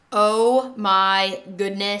Oh my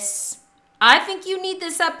goodness. I think you need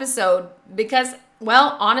this episode because,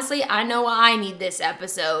 well, honestly, I know I need this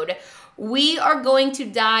episode. We are going to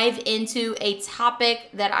dive into a topic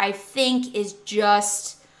that I think is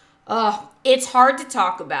just, it's hard to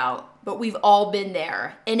talk about, but we've all been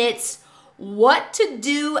there. And it's what to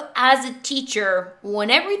do as a teacher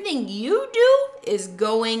when everything you do is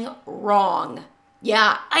going wrong.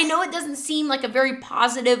 Yeah, I know it doesn't seem like a very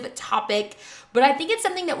positive topic, but I think it's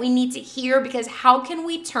something that we need to hear because how can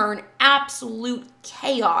we turn absolute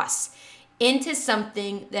chaos into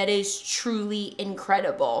something that is truly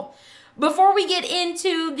incredible? Before we get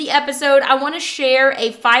into the episode, I want to share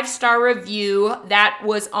a 5-star review that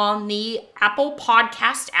was on the Apple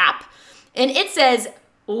Podcast app. And it says,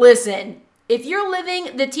 listen, if you're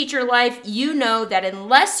living the teacher life, you know that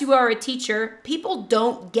unless you are a teacher, people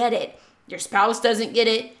don't get it. Your spouse doesn't get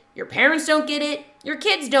it. Your parents don't get it. Your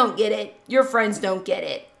kids don't get it. Your friends don't get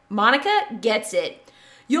it. Monica gets it.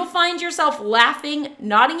 You'll find yourself laughing,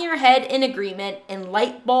 nodding your head in agreement, and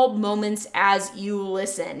light bulb moments as you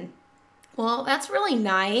listen. Well, that's really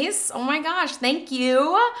nice. Oh my gosh, thank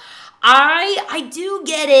you. I do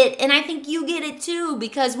get it, and I think you get it too,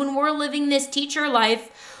 because when we're living this teacher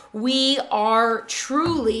life, we are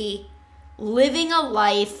truly living a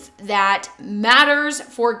life that matters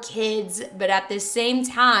for kids, but at the same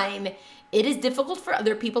time, it is difficult for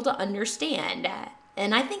other people to understand.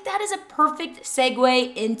 And I think that is a perfect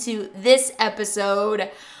segue into this episode.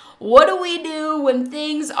 What do we do when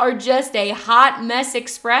things are just a hot mess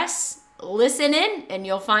express? Listen in and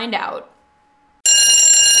you'll find out.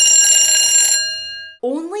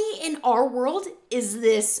 Only in our world is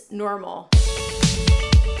this normal.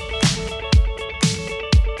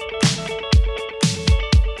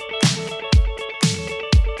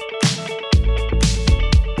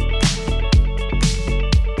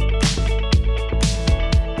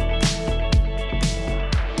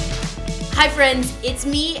 Hi friends, it's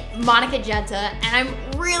me, Monica Genta, and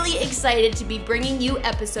I'm really excited to be bringing you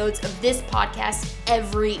episodes of this podcast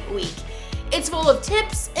every week. It's full of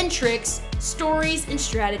tips and tricks, stories and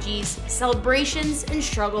strategies, celebrations and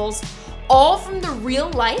struggles, all from the real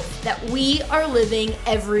life that we are living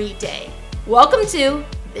every day. Welcome to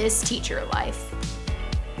This Teacher Life.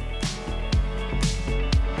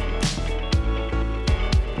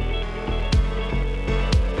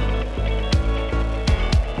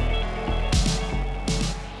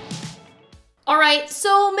 All right,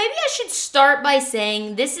 so maybe I should start by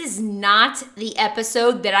saying this is not the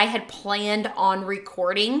episode that I had planned on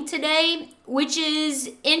recording today, which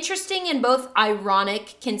is interesting and both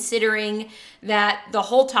ironic considering that the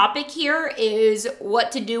whole topic here is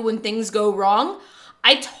what to do when things go wrong.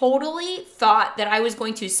 I totally thought that I was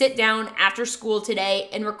going to sit down after school today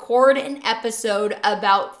and record an episode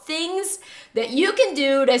about things that you can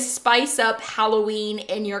do to spice up Halloween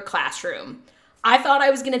in your classroom. I thought I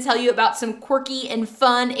was going to tell you about some quirky and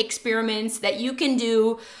fun experiments that you can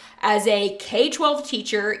do as a K-12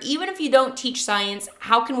 teacher. Even if you don't teach science,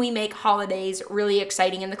 how can we make holidays really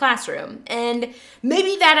exciting in the classroom? And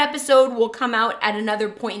maybe that episode will come out at another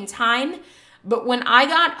point in time. But when I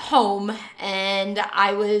got home and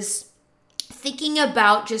I was thinking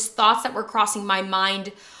about just thoughts that were crossing my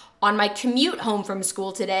mind on my commute home from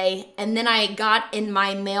school today, and then I got in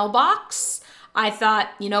my mailbox, I thought,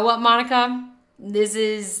 you know what, Monica? This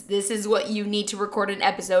is what you need to record an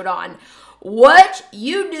episode on. What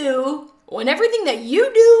you do when everything that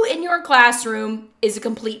you do in your classroom is a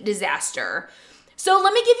complete disaster. So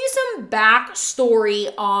let me give you some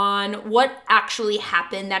backstory on what actually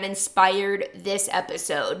happened that inspired this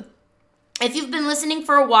episode. If you've been listening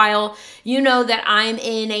for a while, you know that I'm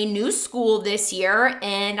in a new school this year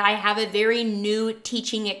and I have a very new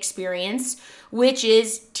teaching experience, which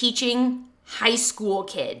is teaching high school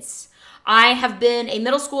kids. I have been a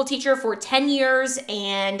middle school teacher for 10 years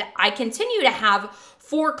and I continue to have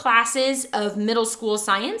 4 classes of middle school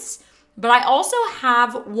science, but I also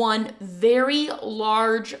have one very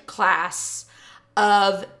large class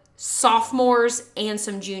of sophomores and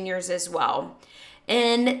some juniors as well.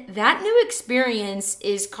 And that new experience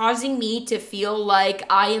is causing me to feel like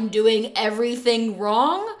I am doing everything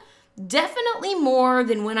wrong, definitely more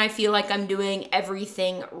than when I feel like I'm doing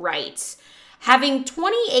everything right. Having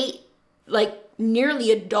 28 nearly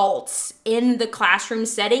adults in the classroom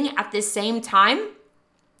setting at the same time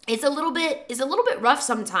is a little bit rough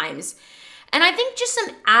sometimes. And I think just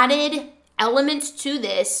some added elements to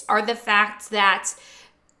this are the fact that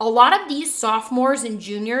a lot of these sophomores and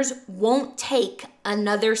juniors won't take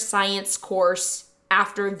another science course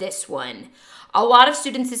after this one. A lot of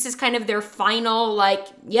students, this is kind of their final, like,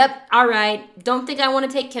 yep, all right, don't think I want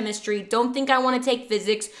to take chemistry, don't think I want to take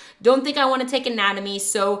physics, don't think I want to take anatomy.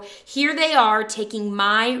 So here they are taking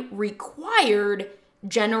my required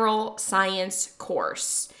general science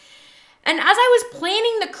course. And as I was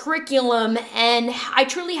planning the curriculum, and I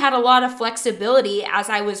truly had a lot of flexibility as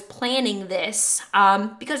I was planning this,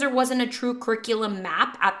 because there wasn't a true curriculum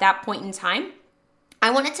map at that point in time, I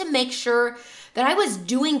wanted to make sure that I was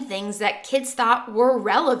doing things that kids thought were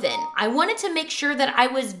relevant. I wanted to make sure that I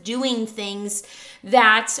was doing things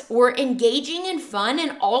that were engaging and fun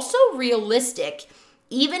and also realistic,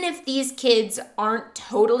 even if these kids aren't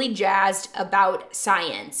totally jazzed about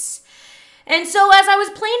science. And so as I was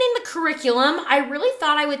planning the curriculum, I really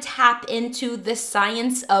thought I would tap into the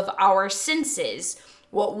science of our senses.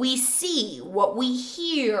 What we see, what we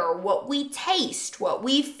hear, what we taste, what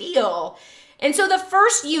we feel. And so the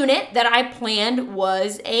first unit that I planned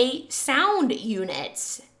was a sound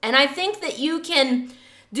unit. And I think that you can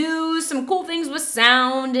do some cool things with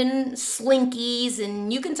sound and slinkies,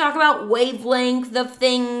 and you can talk about wavelength of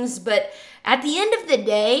things, but at the end of the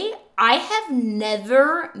day, I have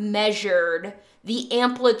never measured the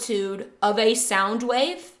amplitude of a sound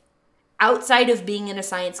wave outside of being in a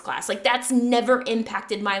science class. Like, that's never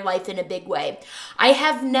impacted my life in a big way. I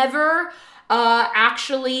have never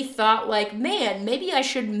actually thought like, man, maybe I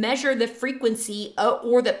should measure the frequency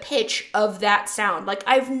or the pitch of that sound. Like,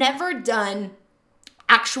 I've never done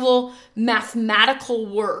actual mathematical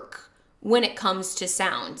work when it comes to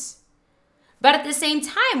sounds. But at the same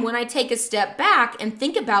time, when I take a step back and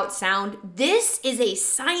think about sound, this is a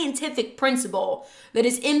scientific principle that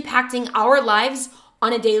is impacting our lives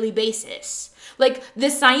on a daily basis. Like, the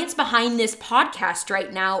science behind this podcast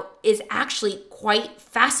right now is actually quite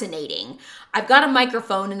fascinating. I've got a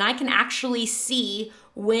microphone and I can actually see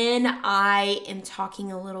when I am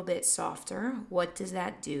talking a little bit softer, what does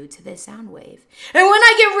that do to the sound wave? And when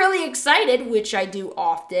I get really excited, which I do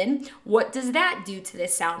often, what does that do to the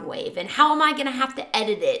sound wave? And how am I going to have to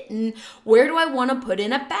edit it? And where do I want to put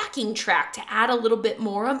in a backing track to add a little bit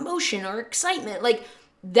more emotion or excitement? Like,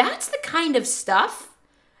 that's the kind of stuff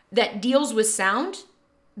that deals with sound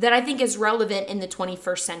that I think is relevant in the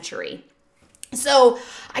 21st century. So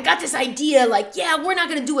I got this idea like, yeah, we're not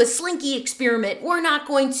going to do a slinky experiment. We're not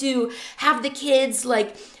going to have the kids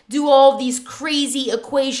like do all these crazy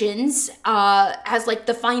equations as like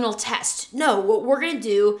the final test. No, what we're going to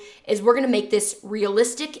do is we're going to make this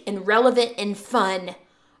realistic and relevant and fun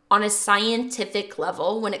on a scientific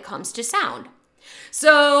level when it comes to sound.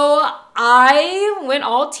 So I went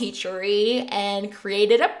all teachery and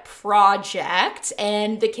created a project,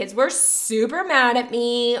 and the kids were super mad at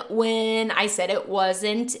me when I said it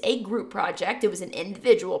wasn't a group project, it was an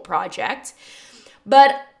individual project.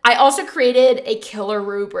 But I also created a killer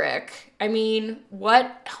rubric. I mean,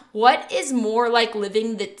 what is more like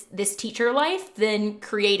living this teacher life than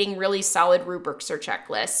creating really solid rubrics or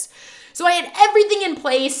checklists? So I had everything in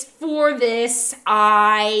place for this.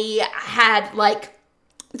 I had like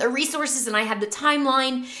the resources and I had the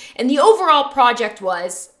timeline, and the overall project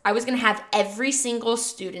was I was going to have every single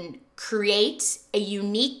student create a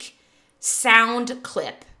unique sound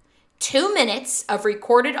clip, 2 minutes of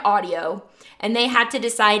recorded audio, and they had to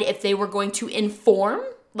decide if they were going to inform,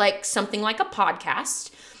 like something like a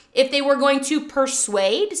podcast, if they were going to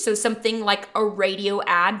persuade, so something like a radio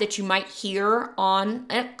ad that you might hear on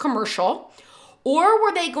a commercial, or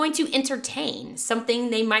were they going to entertain, something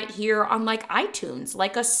they might hear on like iTunes,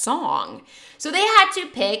 like a song. So they had to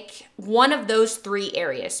pick one of those 3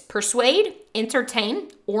 areas: persuade, entertain,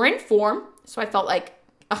 or inform. So I felt like,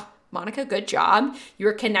 oh, Monica, good job.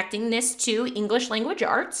 You're connecting this to English language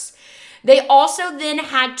arts. They also then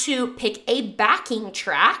had to pick a backing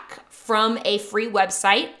track from a free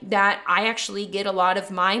website that I actually get a lot of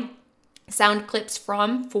my sound clips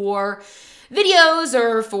from for videos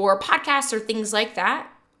or for podcasts or things like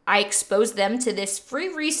that. I exposed them to this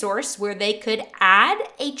free resource where they could add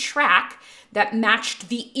a track that matched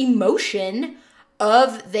the emotion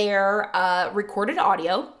of their recorded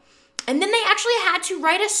audio. And then they actually had to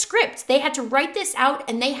write a script. They had to write this out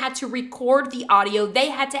and they had to record the audio. They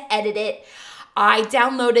had to edit it. I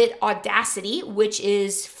downloaded Audacity, which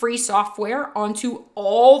is free software, onto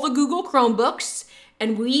all the Google Chromebooks,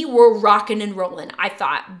 and we were rocking and rolling. I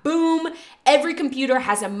thought, boom, every computer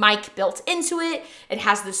has a mic built into it. It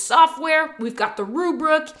has the software. We've got the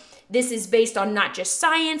rubric. This is based on not just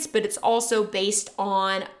science, but it's also based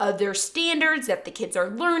on other standards that the kids are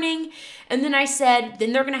learning. And then I said,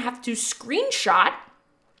 then they're going to have to screenshot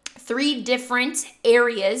 3 different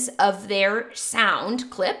areas of their sound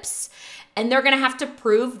clips. and they're going to have to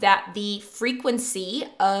prove that the frequency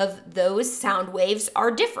of those sound waves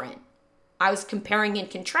are different. I was comparing and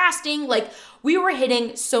contrasting, like we were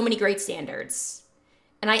hitting so many great standards.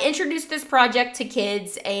 And I introduced this project to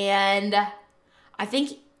kids, and I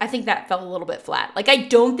think that fell a little bit flat. Like, I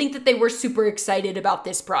don't think that they were super excited about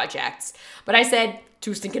this project. But I said,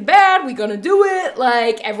 too stinking bad, we gonna do it.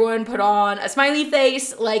 Like, everyone put on a smiley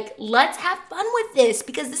face. Like, let's have fun with this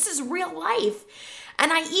because this is real life.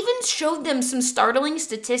 And I even showed them some startling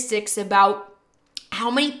statistics about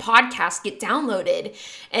how many podcasts get downloaded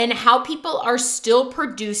and how people are still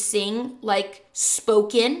producing like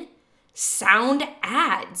spoken sound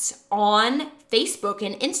ads on Facebook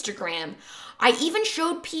and Instagram. I even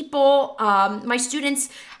showed people, my students,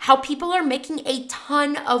 how people are making a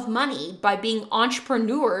ton of money by being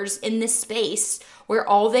entrepreneurs in this space where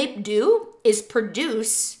all they do is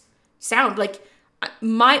produce sound. Like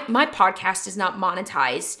my podcast is not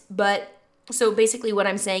monetized, but so basically what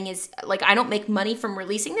I'm saying is like I don't make money from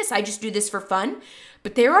releasing this. I just do this for fun.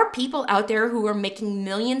 But there are people out there who are making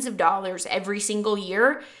millions of dollars every single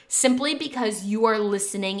year simply because you are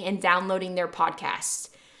listening and downloading their podcasts.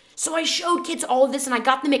 So I showed kids all of this and I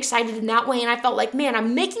got them excited in that way. And I felt like, man,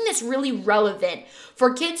 I'm making this really relevant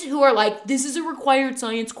for kids who are like, this is a required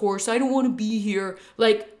science course. I don't want to be here.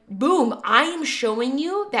 Like, boom, I am showing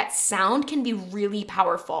you that sound can be really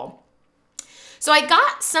powerful. So I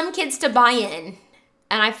got some kids to buy in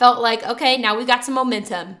and I felt like, okay, now we got some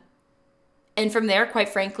momentum. And from there, quite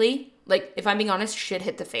frankly, like, if I'm being honest, shit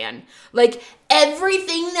hit the fan. Like,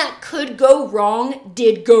 everything that could go wrong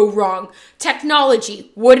did go wrong.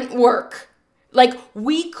 Technology wouldn't work. Like,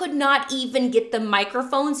 we could not even get the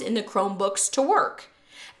microphones in the Chromebooks to work.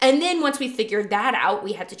 And then once we figured that out,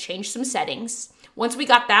 we had to change some settings. Once we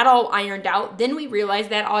got that all ironed out, then we realized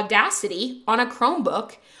that Audacity on a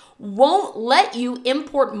Chromebook won't let you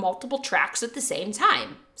import multiple tracks at the same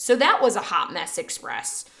time. So that was a hot mess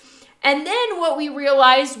express. And then what we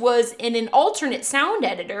realized was in an alternate sound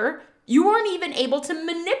editor, you weren't even able to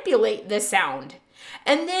manipulate the sound.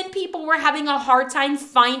 And then people were having a hard time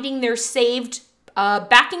finding their saved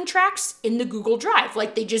backing tracks in the Google Drive.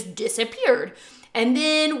 Like they just disappeared. And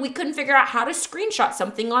then we couldn't figure out how to screenshot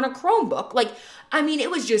something on a Chromebook. Like, I mean, it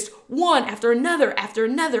was just one after another, after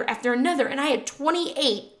another, after another. And I had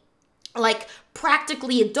 28 like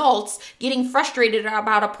practically adults getting frustrated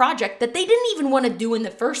about a project that they didn't even want to do in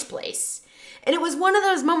the first place. And it was one of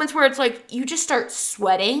those moments where it's like, you just start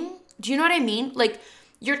sweating. Do you know what I mean? Like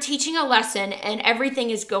you're teaching a lesson and everything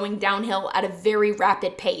is going downhill at a very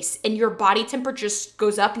rapid pace and your body temperature just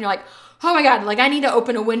goes up and you're like, oh my God, like I need to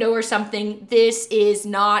open a window or something. This is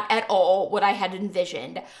not at all what I had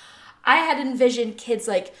envisioned. I had envisioned kids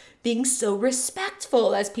like being so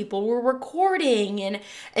respectful as people were recording and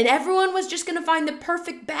everyone was just going to find the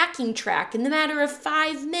perfect backing track in the matter of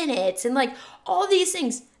 5 minutes and like all these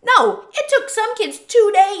things. No, it took some kids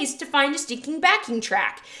 2 days to find a stinking backing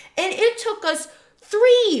track. And it took us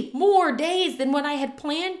 3 more days than what I had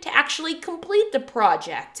planned to actually complete the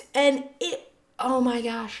project. And it, oh my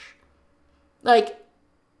gosh. Like,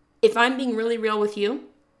 if I'm being really real with you,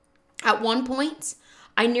 at one point,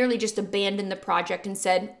 I nearly just abandoned the project and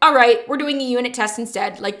said, all right, we're doing a unit test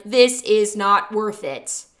instead. Like, this is not worth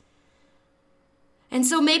it. And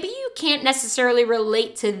so maybe you can't necessarily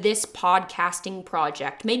relate to this podcasting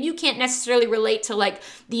project. Maybe you can't necessarily relate to like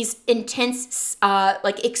these intense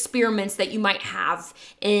like experiments that you might have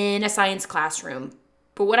in a science classroom.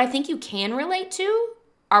 But what I think you can relate to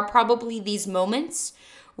are probably these moments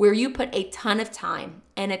where you put a ton of time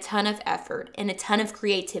and a ton of effort and a ton of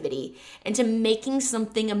creativity into making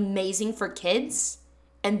something amazing for kids,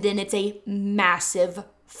 and then it's a massive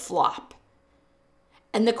flop.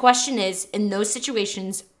 And the question is, in those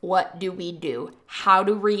situations, what do we do? How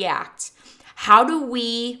to react? How do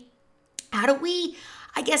we,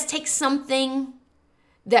 I guess, take something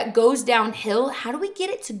that goes downhill? How do we get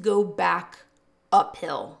it to go back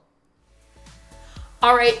uphill?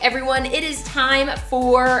 All right, everyone, it is time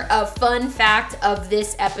for a fun fact of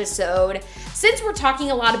this episode. Since we're talking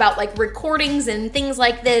a lot about like recordings and things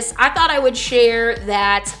like this, I thought I would share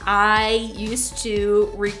that I used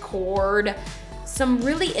to record some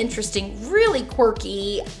really interesting, really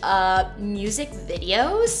quirky music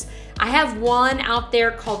videos. I have one out there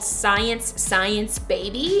called Science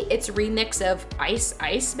Baby. It's a remix of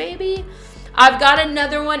Ice Baby. I've got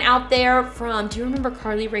another one out there from, do you remember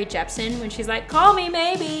Carly Rae Jepsen when she's like, call me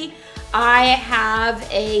maybe? I have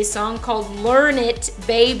a song called Learn It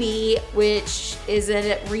Baby, which is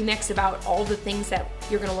a remix about all the things that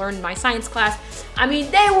you're gonna learn in my science class. I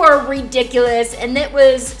mean, they were ridiculous and it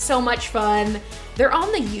was so much fun. They're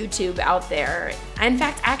on the YouTube out there. In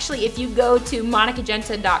fact, actually, if you go to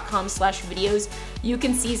monicagenta.com/videos, you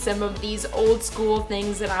can see some of these old school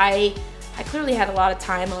things that I clearly had a lot of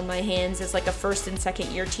time on my hands as like a first and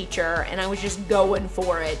second year teacher, and I was just going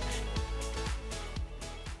for it.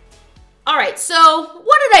 All right, so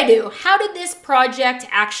what did I do? How did this project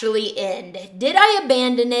actually end? Did I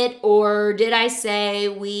abandon it, or did I say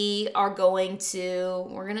we're gonna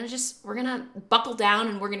buckle down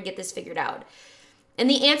and we're gonna get this figured out? And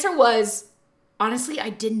the answer was, honestly, I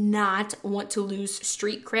did not want to lose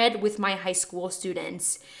street cred with my high school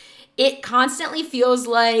students. It constantly feels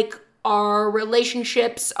like our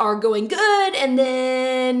relationships are going good, and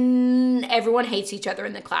then everyone hates each other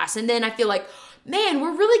in the class. And then I feel like, man,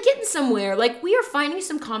 we're really getting somewhere. Like, we are finding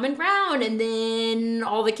some common ground, and then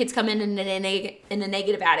all the kids come in a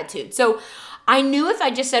negative attitude. So I knew if I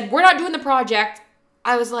just said, we're not doing the project,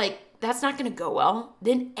 I was like, that's not going to go well.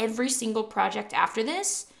 Then every single project after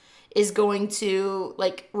this is going to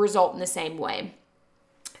like result in the same way.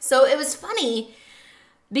 So it was funny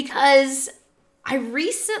because I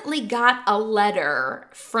recently got a letter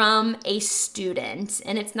from a student,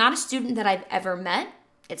 and it's not a student that I've ever met.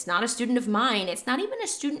 It's not a student of mine. It's not even a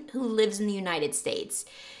student who lives in the United States.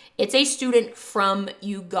 It's a student from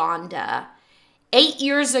Uganda. 8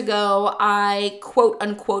 years ago, I quote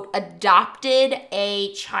unquote adopted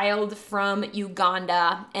a child from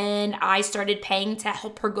Uganda, and I started paying to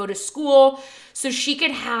help her go to school so she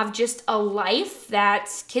could have just a life that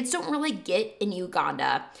kids don't really get in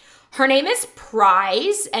Uganda. Her name is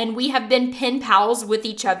Prize, and we have been pen pals with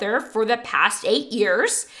each other for the past 8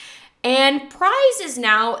 years. And Prize is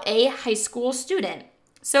now a high school student.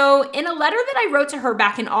 So in a letter that I wrote to her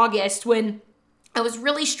back in August when I was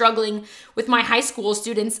really struggling with my high school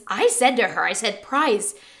students, I said to her,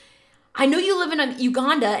 Prize, I know you live in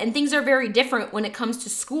Uganda and things are very different when it comes to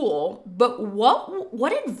school, but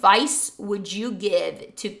what advice would you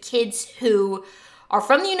give to kids who are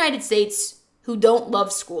from the United States who don't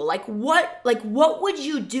love school? Like what would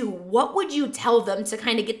you do? What would you tell them to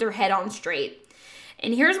kind of get their head on straight?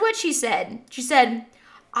 And here's what she said. She said,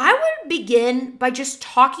 I would begin by just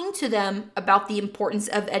talking to them about the importance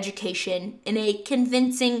of education in a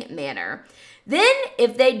convincing manner. Then,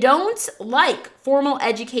 if they don't like formal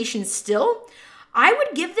education still, I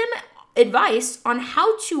would give them advice on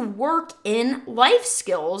how to work in life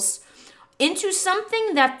skills into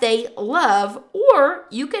something that they love, or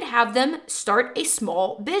you could have them start a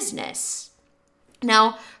small business.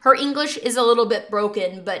 Now, her English is a little bit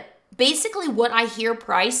broken, but basically what I hear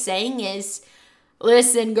Price saying is,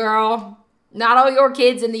 listen, girl, not all your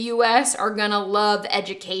kids in the U.S. are going to love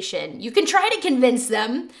education. You can try to convince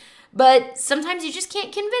them, but sometimes you just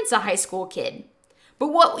can't convince a high school kid.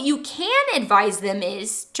 But what you can advise them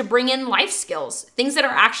is to bring in life skills, things that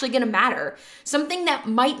are actually going to matter, something that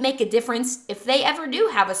might make a difference if they ever do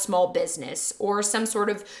have a small business or some sort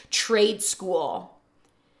of trade school.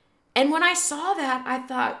 And when I saw that, I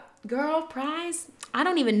thought, girl, Prize, I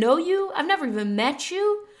don't even know you. I've never even met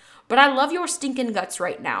you. But I love your stinking guts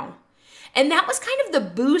right now. And that was kind of the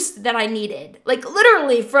boost that I needed. Like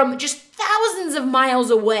literally from just thousands of miles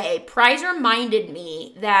away, Prize reminded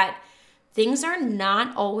me that things are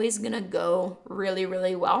not always going to go really,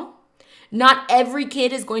 really well. Not every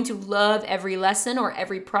kid is going to love every lesson or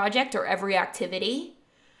every project or every activity.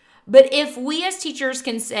 But if we as teachers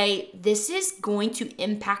can say, this is going to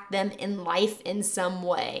impact them in life in some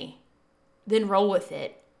way, then roll with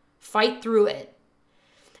it. Fight through it.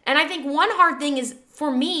 And I think one hard thing is, for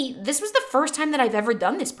me, this was the first time that I've ever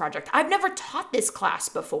done this project. I've never taught this class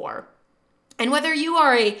before. And whether you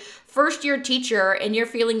are a first-year teacher and you're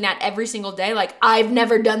feeling that every single day, like, I've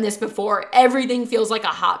never done this before, everything feels like a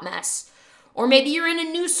hot mess. Or maybe you're in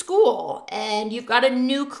a new school and you've got a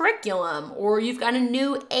new curriculum, or you've got a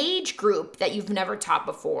new age group that you've never taught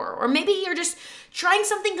before. Or maybe you're just trying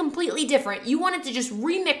something completely different. You wanted to just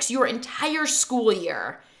remix your entire school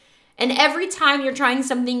year. And every time you're trying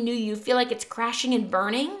something new, you feel like it's crashing and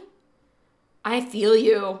burning. I feel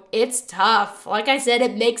you. It's tough. Like I said,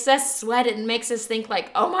 it makes us sweat. It makes us think like,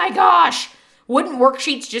 oh my gosh, wouldn't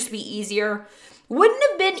worksheets just be easier? Wouldn't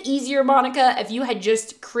have been easier, Monica, if you had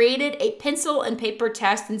just created a pencil and paper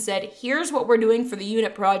test and said, here's what we're doing for the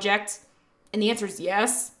unit project? And the answer is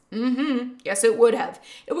yes. Yes, it would have.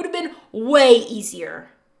 It would have been way easier.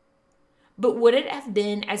 But would it have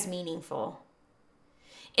been as meaningful?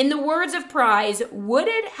 In the words of Prize, would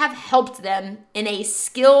it have helped them in a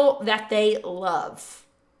skill that they love?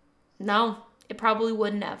 No, it probably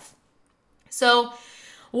wouldn't have. So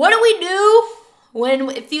what do we do when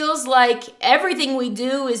it feels like everything we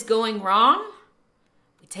do is going wrong?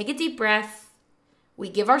 We take a deep breath. we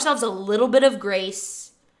give ourselves a little bit of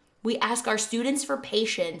grace, we ask our students for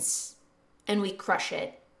patience, and we crush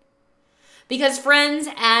it. Because friends,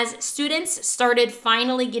 as students started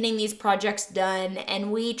finally getting these projects done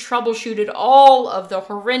and we troubleshooted all of the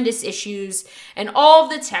horrendous issues and all of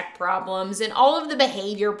the tech problems and all of the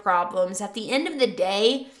behavior problems, at the end of the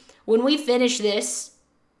day, when we finish this,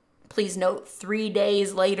 please note 3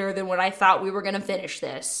 days later than when I thought we were going to finish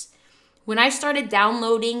this, when I started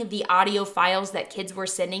downloading the audio files that kids were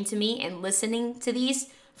sending to me and listening to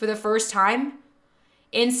these for the first time,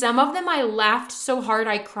 in some of them, I laughed so hard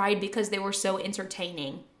I cried because they were so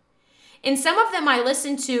entertaining. In some of them, I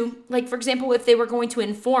listened to, like, for example, if they were going to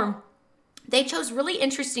inform, they chose really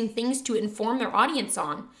interesting things to inform their audience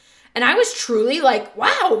on. And I was truly like,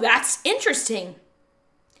 wow, that's interesting.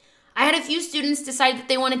 I had a few students decide that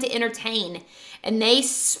they wanted to entertain, and they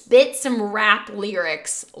spit some rap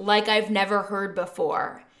lyrics like I've never heard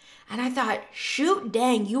before. And I thought, shoot,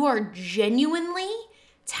 dang, you are genuinely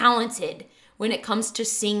talented when it comes to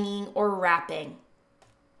singing or rapping.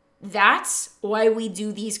 That's why we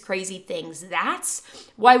do these crazy things. That's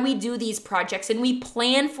why we do these projects, and we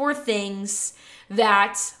plan for things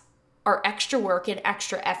that are extra work and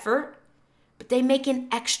extra effort, but they make an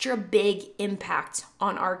extra big impact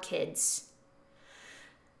on our kids.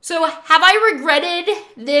 So have I regretted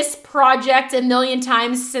this project a million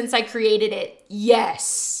times since I created it?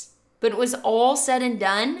 Yes. But it was all said and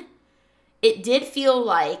done. It did feel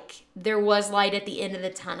like there was light at the end of the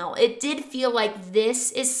tunnel. It did feel like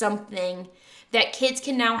this is something that kids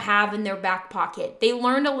can now have in their back pocket. They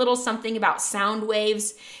learned a little something about sound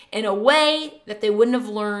waves in a way that they wouldn't have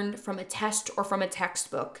learned from a test or from a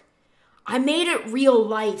textbook. I made it real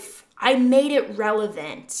life. I made it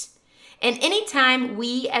relevant. And anytime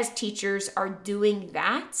we as teachers are doing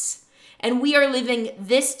that, and we are living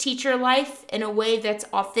this teacher life in a way that's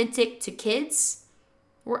authentic to kids,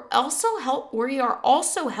 we are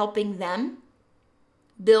also helping them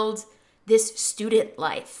build this student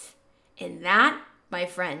life. And that, my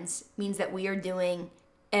friends, means that we are doing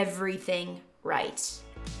everything right.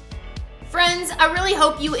 Friends, I really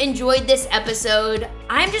hope you enjoyed this episode.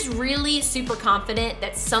 I'm just really super confident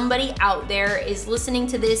that somebody out there is listening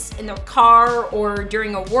to this in their car or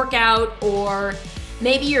during a workout, or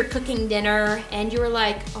maybe you're cooking dinner and you're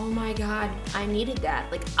like, oh my God, I needed that.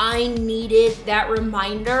 Like, I needed that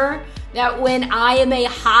reminder that when I am a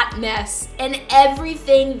hot mess and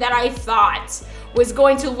everything that I thought was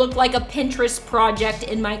going to look like a Pinterest project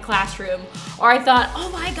in my classroom, or I thought, oh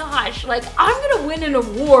my gosh, like, I'm gonna win an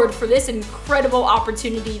award for this incredible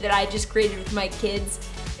opportunity that I just created with my kids,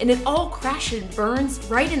 and it all crashes and burns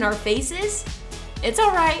right in our faces. It's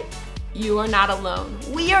all right. You are not alone.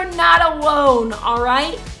 We are not alone, all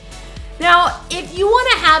right? Now, if you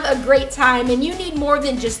want to have a great time and you need more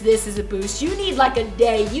than just this as a boost, you need like a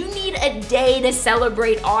day. You need a day to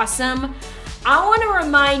celebrate awesome. I want to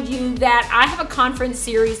remind you that I have a conference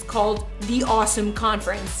series called The Awesome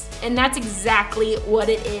Conference, and that's exactly what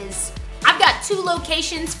it is. I've got 2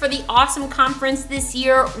 locations for the Awesome Conference this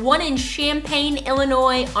year, one in Champaign,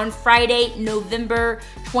 Illinois on Friday, November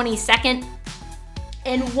 22nd,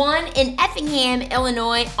 and one in Effingham,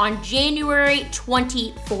 Illinois on January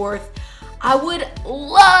 24th. I would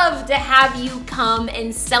love to have you come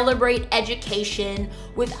and celebrate education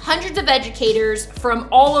with hundreds of educators from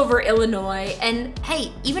all over Illinois. And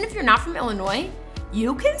hey, even if you're not from Illinois,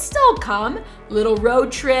 you can still come. Little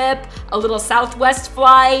road trip, a little Southwest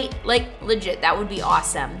flight, like legit, that would be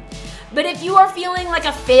awesome. But if you are feeling like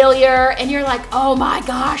a failure and you're like, oh my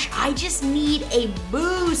gosh, I just need a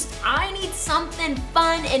boost, I need something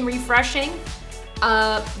fun and refreshing,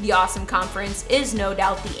 the Awesome Conference is no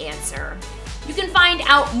doubt the answer. You can find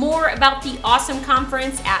out more about the Awesome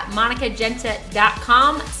Conference at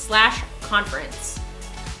monicagenta.com/conference.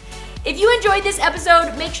 If you enjoyed this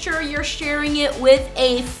episode, make sure you're sharing it with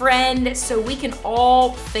a friend so we can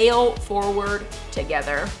all fail forward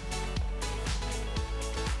together.